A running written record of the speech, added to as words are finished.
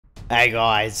Hey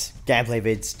guys, Gameplay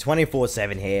Vids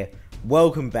 24/7 here.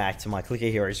 Welcome back to my Clicker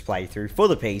Heroes playthrough for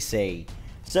the PC.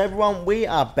 So everyone, we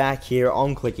are back here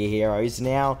on Clicker Heroes.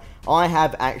 Now, I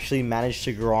have actually managed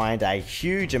to grind a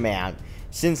huge amount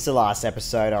since the last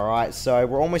episode, alright? So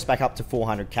we're almost back up to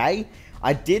 400k.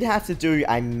 I did have to do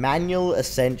a manual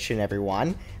ascension,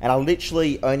 everyone, and I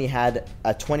literally only had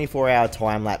a 24-hour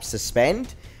time lapse to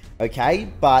spend, okay?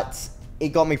 But it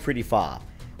got me pretty far.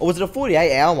 Or was it a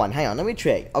 48-hour one? Hang on, let me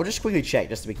check. I'll just quickly check,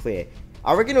 just to be clear.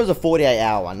 I reckon it was a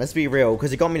 48-hour one, let's be real,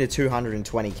 because it got me to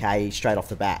 220k straight off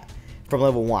the bat from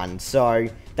level 1. So,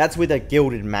 that's with a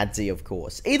gilded Madzi, of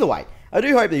course. Either way, I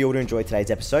do hope that you all enjoyed today's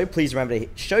episode. Please remember to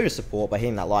show your support by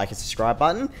hitting that like and subscribe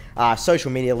button. Social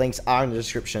media links are in the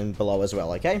description below as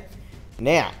well, okay?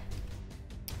 Now,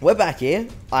 we're back here.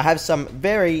 I have some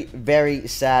very, very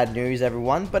sad news,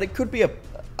 everyone, but it could be,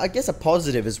 I guess, a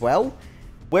positive as well.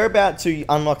 We're about to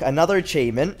unlock another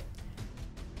achievement.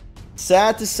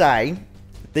 Sad to say,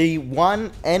 the one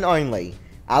and only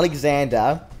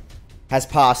Alexander has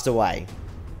passed away.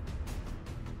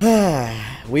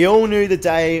 We all knew the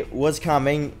day was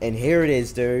coming, and here it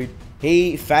is, dude.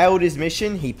 He failed his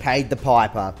mission, he paid the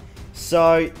piper.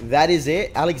 So, that is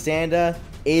it. Alexander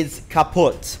is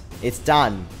kaput. It's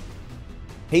done.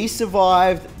 He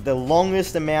survived the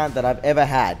longest amount that I've ever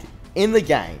had in the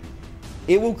game.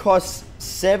 It will cost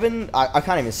I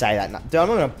can't even say that. Dude, I'm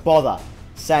not going to bother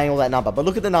saying all that number. But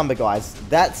look at the number, guys.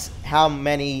 That's how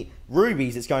many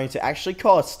rubies it's going to actually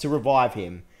cost to revive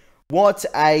him. What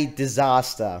a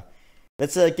disaster.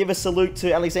 Let's give a salute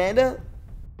to Alexander.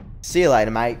 See you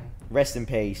later, mate. Rest in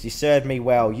peace. You served me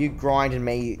well. You grinded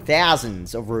me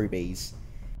thousands of rubies.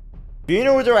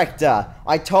 Funeral Director.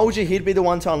 I told you he'd be the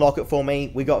one to unlock it for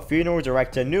me. We got Funeral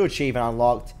Director. New achievement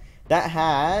unlocked. That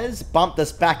has bumped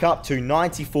us back up to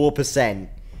 94%.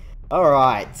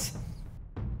 Alright.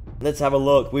 Let's have a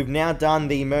look. We've now done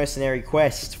the mercenary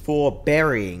quest for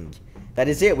burying. That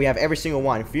is it. We have every single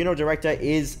one. Funeral Director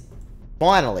is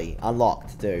finally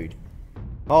unlocked, dude.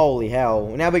 Holy hell.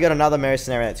 Now we got another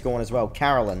mercenary that's gone as well.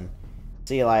 Carolyn.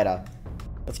 See you later.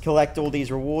 Let's collect all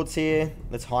these rewards here.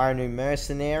 Let's hire a new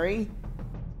mercenary.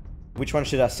 Which one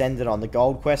should I send it on? The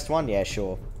gold quest one? Yeah,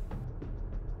 sure.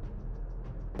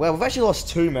 Well, we've actually lost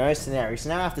 2 mercenaries, so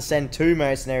now I have to send 2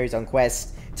 mercenaries on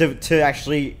quests to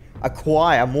actually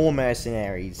acquire more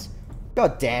mercenaries.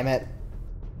 God damn it.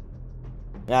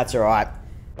 That's alright.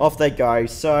 Off they go.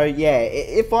 So, yeah,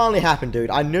 it finally happened, dude.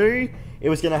 I knew it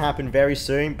was going to happen very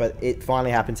soon, but it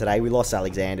finally happened today. We lost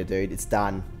Alexander, dude. It's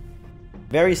done.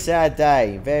 Very sad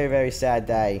day. Very, very sad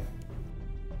day.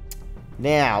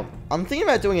 Now, I'm thinking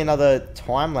about doing another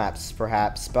time-lapse,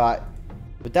 perhaps, but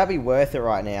would that be worth it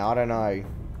right now? I don't know.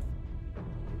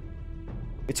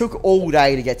 It took all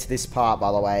day to get to this part, by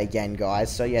the way, again,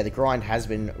 guys. So, yeah, the grind has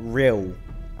been real.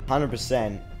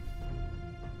 100%.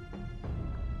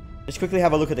 Let's quickly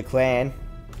have a look at the clan.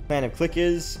 Clan of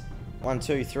Clickers. 1,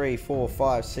 2, 3, 4,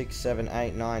 5, 6, 7,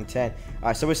 8, 9, 10.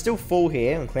 Alright, so we're still full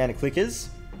here on Clan of Clickers.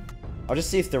 I'll just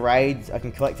see if the raids, I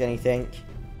can collect anything.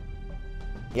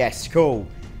 Yes, cool.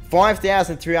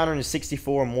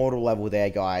 5,364 immortal level there,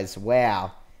 guys.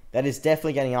 Wow. That is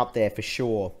definitely getting up there for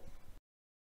sure.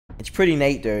 It's pretty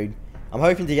neat, dude. I'm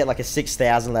hoping to get like a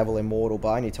 6,000 level immortal, but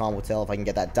only time will tell if I can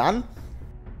get that done.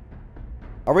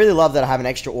 I really love that I have an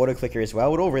extra auto clicker as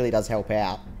well. It all really does help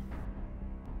out.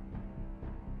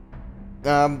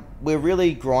 We're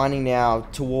really grinding now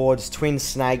towards twin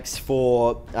snakes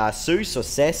for Seuss or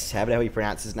Cess, however the hell you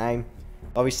pronounce his name.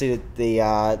 Obviously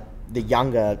the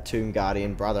younger Tomb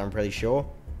Guardian brother, I'm pretty sure.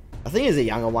 I think he's a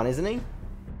younger one, isn't he?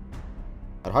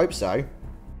 I'd hope so.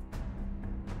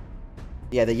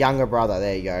 Yeah, the younger brother,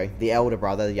 there you go. The elder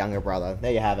brother, the younger brother.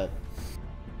 There you have it.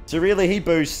 So really, he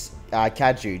boosts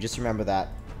Kaju, just remember that.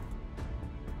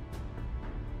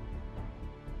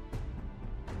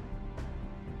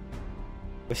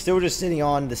 We're still just sitting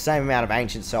on the same amount of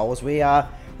Ancient Souls. We're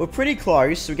pretty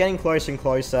close. We're getting closer and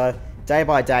closer, day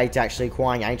by day, to actually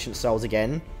acquiring Ancient Souls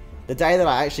again. The day that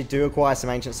I actually do acquire some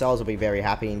Ancient Souls, I'll be very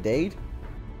happy indeed.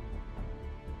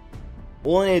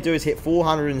 All I need to do is hit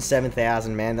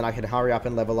 407,000, man. Then I can hurry up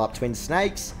and level up Twin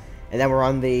Snakes. And then we're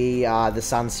on the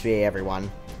Sun Sphere,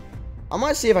 everyone. I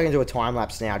might see if I can do a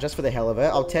time-lapse now, just for the hell of it.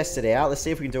 I'll test it out. Let's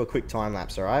see if we can do a quick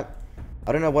time-lapse, alright?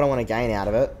 I don't know what I want to gain out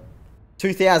of it.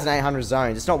 2,800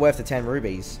 zones. It's not worth the 10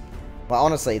 rubies. Well,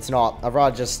 honestly, it's not. I'd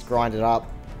rather just grind it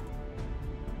up.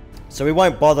 So we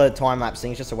won't bother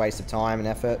time-lapsing. It's just a waste of time and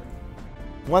effort.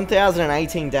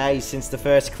 1,018 days since the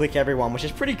first click, everyone, which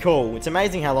is pretty cool. It's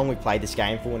amazing how long we've played this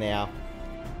game for now.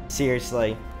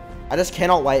 Seriously. I just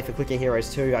cannot wait for Clicker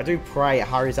Heroes 2. I do pray it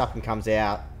hurries up and comes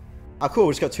out. Oh, cool.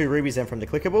 We just got 2 rubies in from the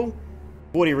clickable.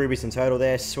 40 rubies in total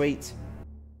there, sweet.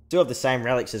 Still have the same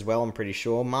relics as well, I'm pretty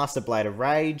sure. Master Blade of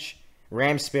Rage,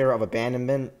 Ram Spear of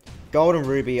Abandonment, Golden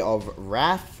Ruby of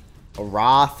Wrath, or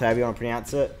Wrath, however you want to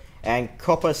pronounce it, and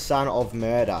Copper Sun of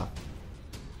Murder.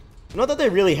 Not that they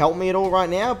really help me at all right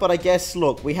now, but I guess,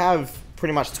 look, we have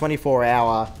pretty much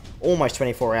 24-hour, almost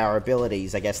 24-hour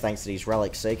abilities, I guess, thanks to these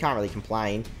relics, so you can't really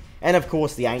complain. And, of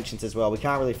course, the Ancients as well. We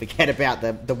can't really forget about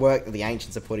the work that the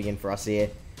Ancients are putting in for us here.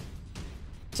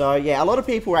 So, yeah, a lot of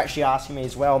people are actually asking me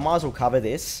as well, might as well cover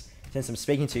this, since I'm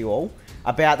speaking to you all,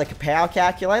 about the Kapow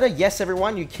calculator. Yes,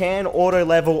 everyone, you can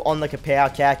auto-level on the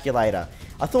Kapow calculator.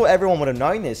 I thought everyone would have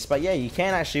known this, but yeah, you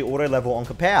can actually auto-level on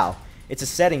Kapow. It's a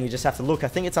setting, you just have to look. I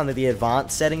think it's under the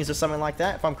advanced settings or something like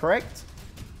that, if I'm correct.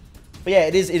 But yeah,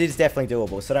 it is definitely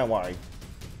doable, so don't worry.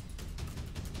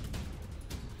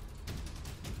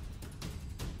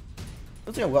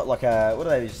 Looks like I've got like a, what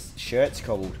are those shirts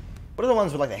called? What are the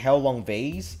ones with like the hell long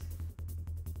V's?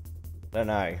 I don't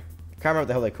know. Can't remember what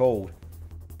the hell they're called.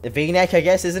 The V-neck, I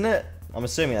guess, isn't it? I'm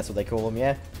assuming that's what they call them,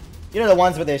 yeah. You know the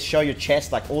ones where they show your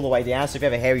chest like all the way down, so if you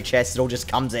have a hairy chest, it all just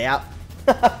comes out.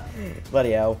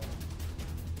 Bloody hell.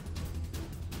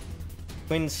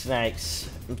 Twin snakes.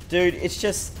 Dude, it's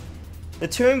just... The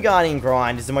Tomb Guardian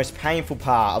grind is the most painful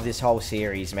part of this whole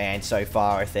series, man, so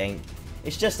far, I think.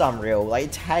 It's just unreal. Like,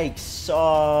 it takes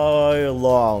so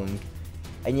long.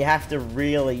 And you have to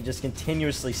really just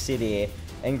continuously sit here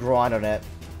and grind on it.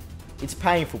 It's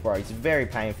painful, bro. It's very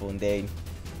painful indeed.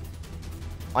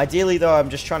 Ideally, though, I'm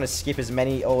just trying to skip as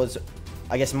many, or as,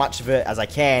 I guess, much of it as I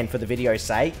can for the video's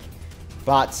sake.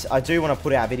 But I do want to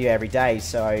put out a video every day,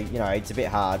 so, you know, it's a bit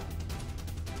hard.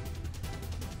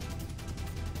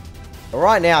 But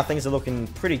right now, things are looking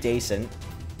pretty decent.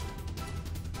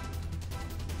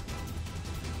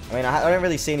 I mean, I don't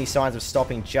really see any signs of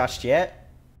stopping just yet.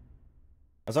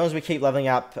 As long as we keep leveling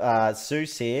up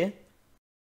Zeus here.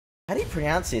 How do you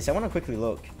pronounce this? I want to quickly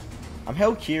look. I'm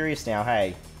hell curious now,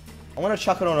 hey. I want to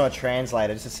chuck it on a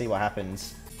translator just to see what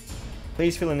happens.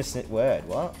 Please fill in this word.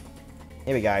 What?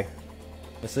 Here we go.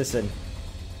 Let's listen.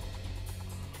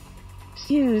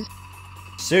 Zeus.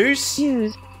 Zeus?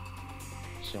 Zeus.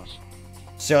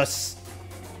 Zeus.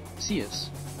 Zeus.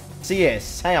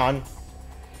 Zeus. Hang on.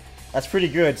 That's pretty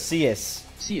good. Zeus.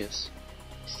 Zeus.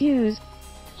 Zeus.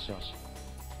 Zeus.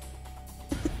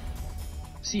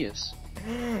 Zeus.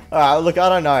 Alright, look, I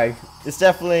don't know. It's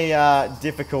definitely a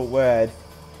difficult word.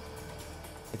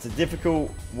 It's a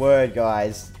difficult word,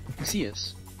 guys.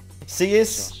 Zeus.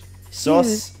 Zeus.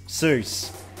 Sos.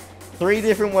 Zeus. 3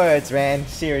 different words, man.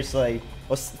 Seriously.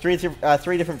 Or three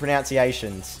different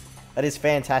pronunciations. That is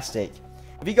fantastic.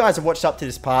 If you guys have watched up to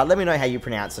this part, let me know how you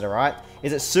pronounce it, alright?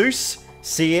 Is it Zeus,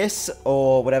 CS,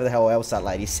 or whatever the hell else that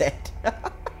lady said?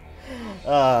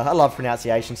 I love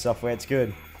pronunciation software, it's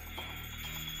good.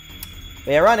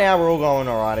 But yeah, right now we're all going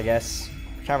alright, I guess.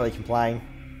 Can't really complain.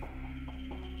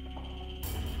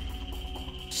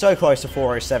 So close to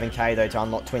 407k though to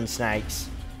unlock Twin Snakes.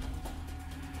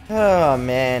 Oh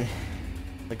man.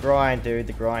 The grind, dude,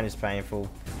 the grind is painful.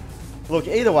 Look,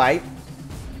 either way,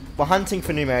 we're hunting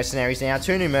for new mercenaries now.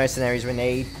 2 new mercenaries we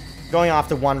need. Going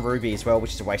after 1 ruby as well,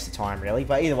 which is a waste of time, really.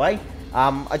 But either way,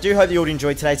 I do hope you all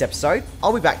enjoyed today's episode.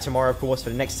 I'll be back tomorrow, of course, for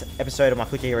the next episode of my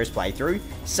Clicker Heroes playthrough.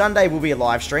 Sunday will be a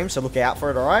live stream, so look out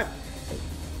for it, alright?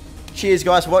 Cheers,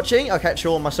 guys, for watching. I'll catch you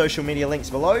all on my social media links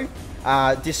below.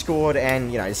 Discord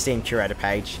and, you know, the Steam Curator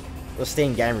page. Or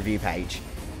Steam Game Review page.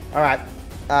 Alright,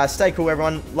 stay cool,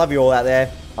 everyone. Love you all out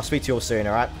there. I'll speak to you all soon,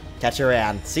 alright? Catch you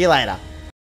around. See you later.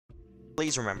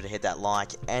 Please remember to hit that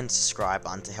like and subscribe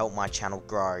button to help my channel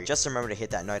grow. Just remember to hit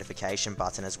that notification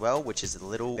button as well, which is the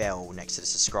little bell next to the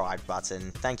subscribe button.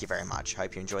 Thank you very much.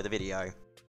 Hope you enjoy the video.